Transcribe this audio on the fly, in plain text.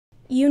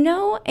You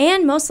know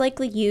and most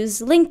likely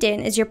use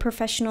LinkedIn as your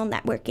professional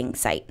networking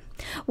site.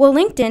 Well,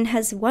 LinkedIn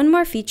has one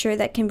more feature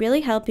that can really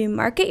help you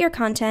market your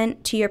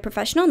content to your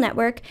professional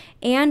network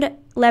and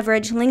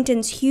leverage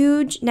LinkedIn's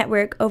huge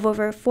network of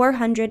over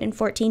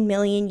 414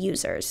 million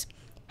users.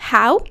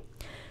 How?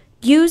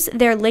 Use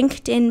their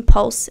LinkedIn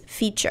Pulse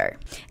feature.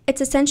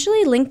 It's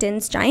essentially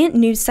LinkedIn's giant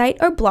news site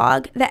or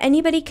blog that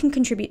anybody can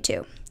contribute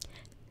to.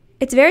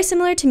 It's very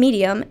similar to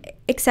Medium,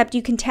 except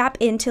you can tap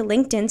into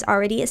LinkedIn's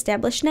already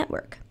established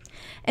network.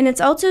 And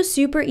it's also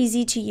super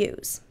easy to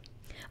use.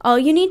 All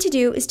you need to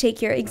do is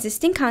take your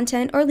existing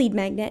content or lead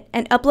magnet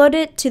and upload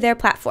it to their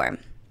platform.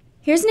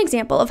 Here's an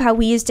example of how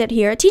we used it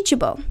here at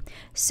Teachable.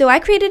 So I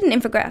created an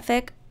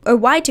infographic, or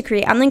why to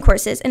create online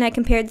courses, and I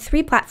compared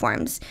 3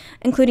 platforms,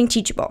 including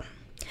Teachable.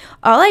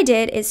 All I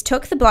did is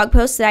took the blog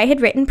post that I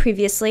had written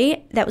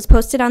previously that was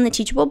posted on the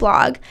Teachable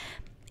blog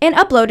and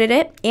uploaded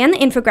it and the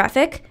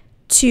infographic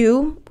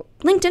to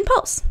LinkedIn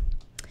Pulse.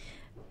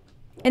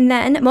 And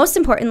then, most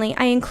importantly,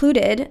 I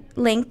included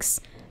links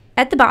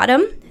at the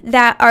bottom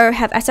that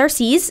have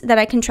SRCs that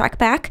I can track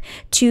back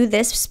to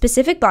this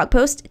specific blog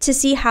post to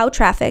see how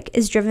traffic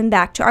is driven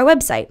back to our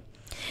website.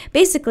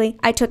 Basically,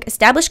 I took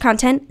established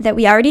content that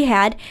we already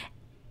had,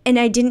 and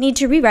I didn't need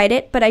to rewrite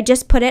it, but I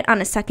just put it on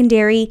a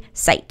secondary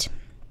site.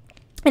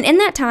 And in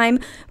that time,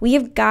 we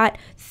have got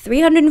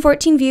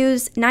 314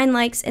 views, 9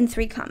 likes, and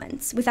 3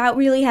 comments without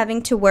really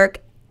having to work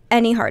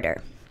any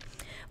harder.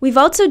 We've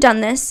also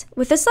done this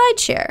with a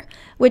SlideShare,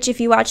 which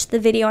if you watch the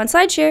video on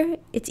SlideShare,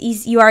 it's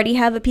easy. You already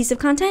have a piece of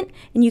content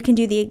and you can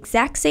do the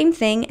exact same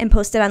thing and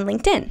post it on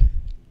LinkedIn.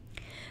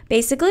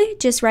 Basically,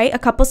 just write a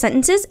couple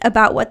sentences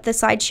about what the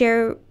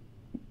SlideShare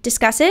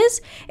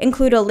discusses,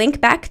 include a link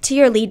back to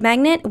your lead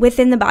magnet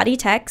within the body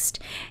text,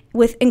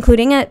 with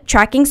including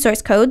tracking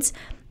source codes,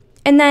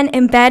 and then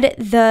embed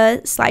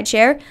the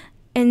SlideShare,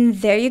 and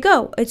there you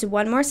go. It's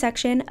one more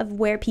section of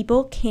where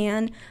people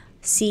can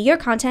see your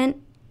content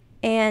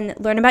and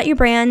learn about your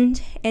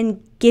brand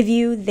and give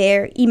you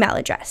their email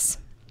address.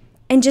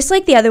 And just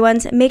like the other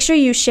ones, make sure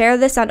you share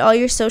this on all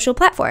your social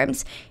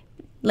platforms,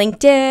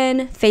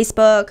 LinkedIn,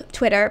 Facebook,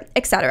 Twitter,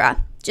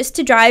 etc., just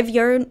to drive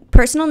your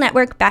personal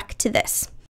network back to this.